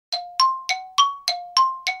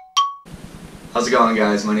How's it going,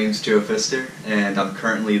 guys? My name's Pfister, and I'm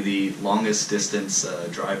currently the longest distance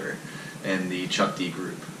driver in the Chuck D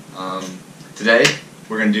group. Today,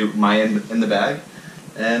 we're going to do my end in the bag,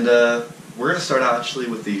 and we're going to start out actually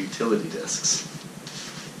with the utility discs.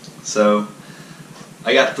 So,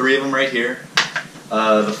 I got 3 of them right here.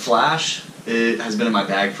 The flash, it has been in my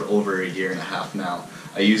bag for over a year and a half now.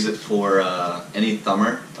 I use it for any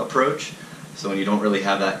thumber approach. So when you don't really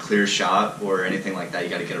have that clear shot or anything like that, you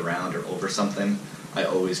got to get around or over something, I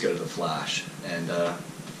always go to the flash, and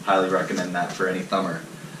highly recommend that for any thumber.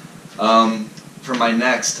 For my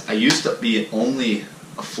next, I used to be only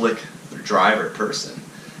a flick driver person,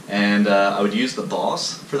 and I would use the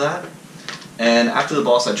Boss for that. And after the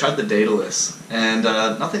Boss, I tried the Daedalus, and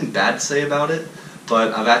nothing bad to say about it,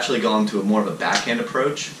 but I've actually gone to more of a backhand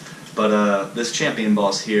approach. But this Champion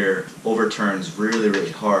Boss here overturns really,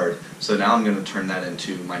 really hard, so now I'm going to turn that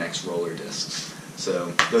into my next roller discs. So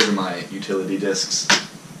those are my utility discs.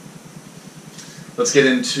 Let's get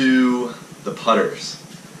into the putters.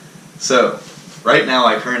 So right now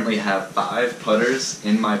I currently have 5 putters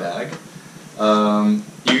in my bag.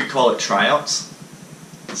 You could call it tryouts.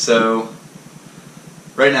 So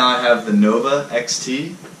right now I have the Nova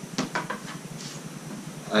XT.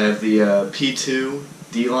 I have the P2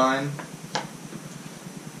 D-line,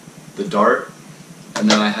 the dart,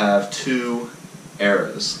 and then I have 2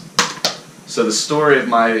 arrows. So the story of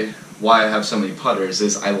why I have so many putters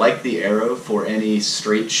is I like the arrow for any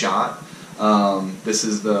straight shot. This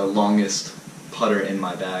is the longest putter in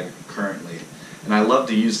my bag currently, and I love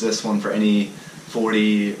to use this one for any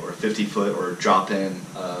 40 or 50 foot or drop in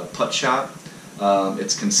putt shot.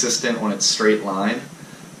 It's consistent on its straight line,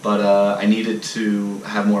 but I needed to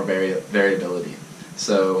have more variability.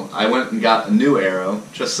 So I went and got a new arrow,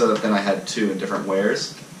 just so that then I had 2 in different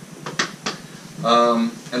wears.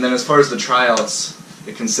 And then as far as the tryouts,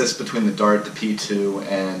 it consists between the dart, the P2,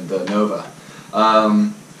 and the Nova.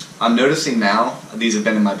 I'm noticing now, these have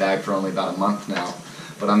been in my bag for only about a month now,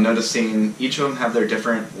 but I'm noticing each of them have their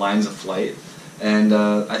different lines of flight, and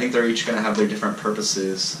I think they're each going to have their different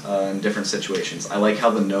purposes in different situations. I like how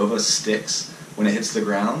the Nova sticks when it hits the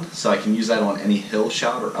ground, so I can use that on any hill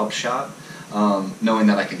shot or up shot. Knowing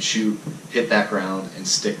that I can hit that ground, and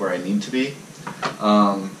stick where I need to be.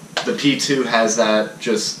 The P2 has that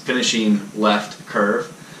just finishing left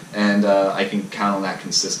curve, and I can count on that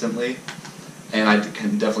consistently. And I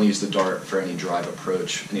can definitely use the dart for any drive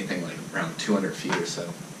approach, anything like around 200 feet or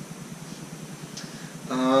so.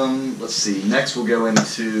 Let's see, next we'll go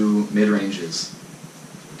into mid-ranges.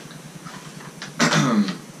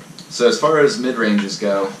 So as far as mid-ranges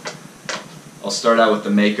go, I'll start out with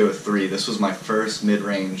the Mako 3. This was my first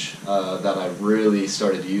mid-range that I really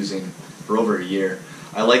started using for over a year.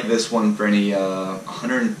 I like this one for any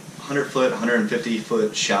 100 foot, 150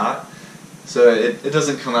 foot shot. So it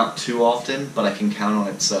doesn't come out too often, but I can count on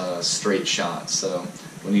its straight shot. So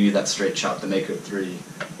when you need that straight shot, the Mako 3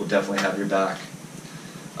 will definitely have your back.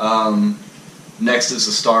 Next is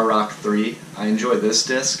the Star Rock 3. I enjoy this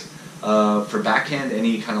disc. For backhand,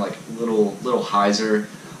 any kind of like little hyzer,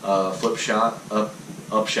 flip shot,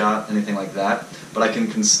 up shot, anything like that. But I can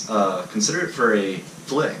consider it for a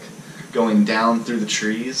flick, going down through the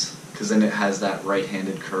trees, because then it has that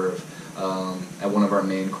right-handed curve. At one of our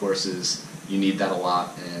main courses, you need that a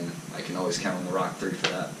lot, and I can always count on the Rock 3 for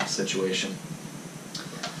that situation.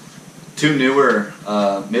 2 newer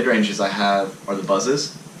mid-ranges I have are the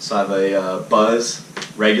Buzzes. So I have a Buzz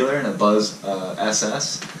regular and a Buzz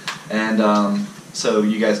SS. And so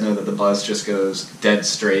you guys know that the Buzz just goes dead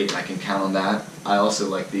straight, and I can count on that. I also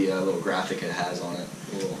like the little graphic it has on it,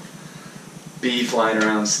 a little bee flying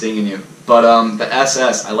around stinging you. But the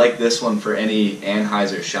SS, I like this one for any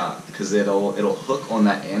anhyzer shot, because it'll hook on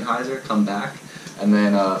that anhyzer, come back, and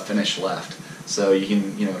then finish left. So you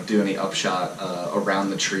can do any upshot around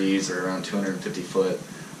the trees or around 250 foot.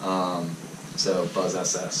 So Buzz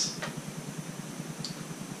SS.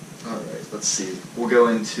 All right, let's see. We'll go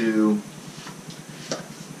into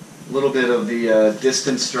a little bit of the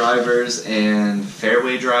distance drivers and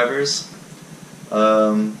fairway drivers.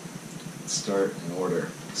 Let's start in order.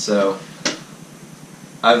 So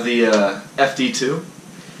I have the FD2,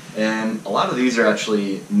 and a lot of these are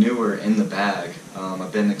actually newer in the bag.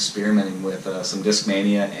 I've been experimenting with some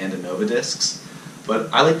Discmania and Innova discs, but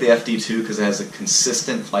I like the FD2 because it has a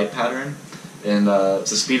consistent flight pattern, and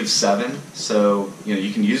it's a speed of 7, so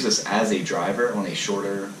you can use this as a driver on a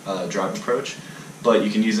shorter drive approach, but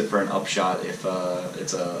you can use it for an upshot if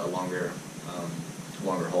it's a longer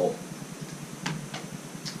hole.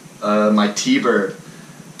 My T-Bird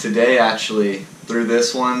today actually threw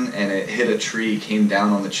this one, and it hit a tree, came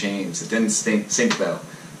down on the chains. It didn't sink though,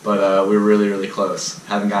 but we were really close.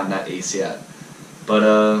 Haven't gotten that ace yet.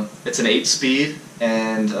 But it's an 8-speed,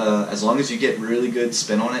 and as long as you get really good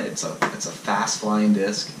spin on it, it's a fast flying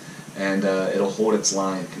disc, and it'll hold its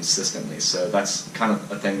line consistently. So that's kind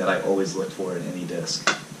of a thing that I always look for in any disc,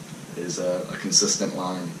 is a consistent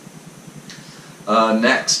line.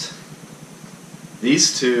 Next,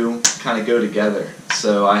 these two kind of go together.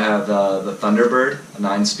 So I have the Thunderbird, a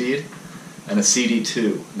 9-speed, and a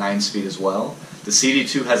CD2, 9-speed as well. The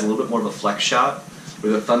CD2 has a little bit more of a flex shot,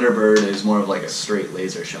 where the Thunderbird is more of like a straight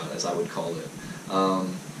laser shot, as I would call it.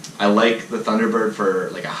 I like the Thunderbird for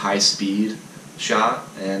like a high speed shot,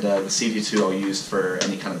 and the CD2 I'll use for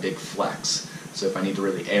any kind of big flex. So if I need to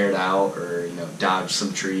really air it out, or dodge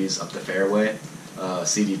some trees up the fairway,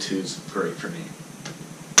 CD2 is great for me.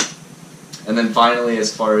 And then finally,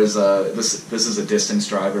 as far as this is a distance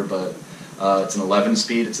driver, but it's an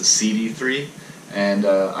 11-speed. It's a CD3, and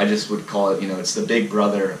I just would call it, it's the big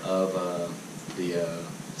brother of the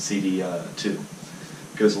CD2.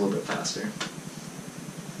 Goes a little bit faster.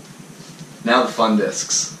 Now the fun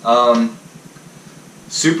discs.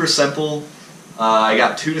 Super simple. I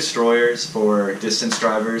got 2 destroyers for distance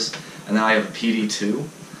drivers, and then I have a PD2,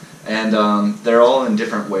 and they're all in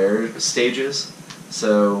different wear stages.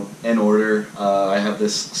 So in order, I have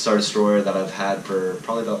this Star Destroyer that I've had for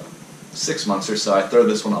probably about 6 months or so. I throw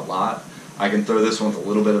this one a lot. I can throw this one with a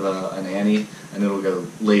little bit of an ante, and it'll go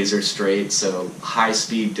laser straight. So high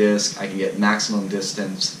speed disc, I can get maximum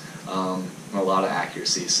distance, and a lot of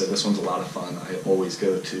accuracy. So this one's a lot of fun. I always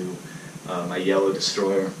go to my yellow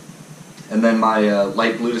Destroyer. And then my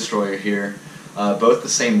light blue Destroyer here, both the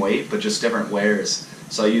same weight but just different wears.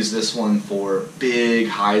 So I use this one for big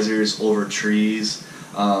hyzers over trees.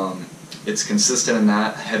 It's consistent in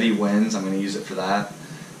that. Heavy winds, I'm going to use it for that.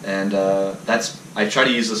 And I try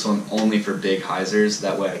to use this one only for big hyzers.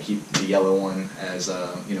 That way I keep the yellow one as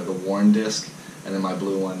the worn disc, and then my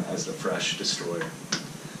blue one as the fresh Destroyer.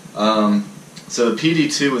 So the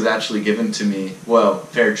PD2 was actually given to me, well,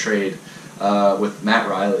 fair trade, with Matt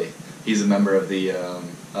Riley. He's a member of the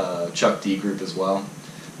Chuck D group as well.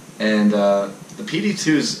 And the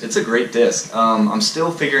PD2 it's a great disc. I'm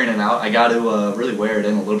still figuring it out. I got to really wear it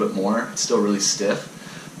in a little bit more. It's still really stiff,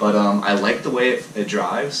 but I like the way it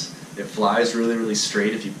drives. It flies really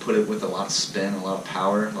straight if you put it with a lot of spin, a lot of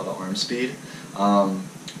power, a lot of arm speed.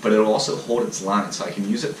 But it'll also hold its line, so I can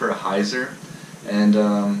use it for a hyzer. And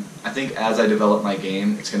I think as I develop my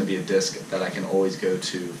game, it's going to be a disc that I can always go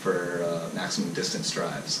to for maximum distance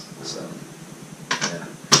drives. So,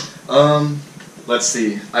 yeah. Let's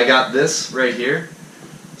see. I got this right here.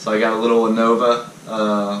 So I got a little Innova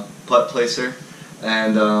putt placer,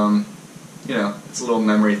 and it's a little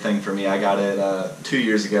memory thing for me. I got it 2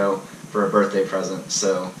 years ago for a birthday present,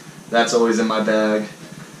 so that's always in my bag.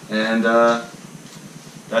 And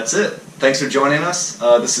that's it. Thanks for joining us.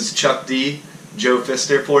 This is Chuck D, Joe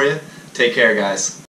Pfister for you. Take care, guys.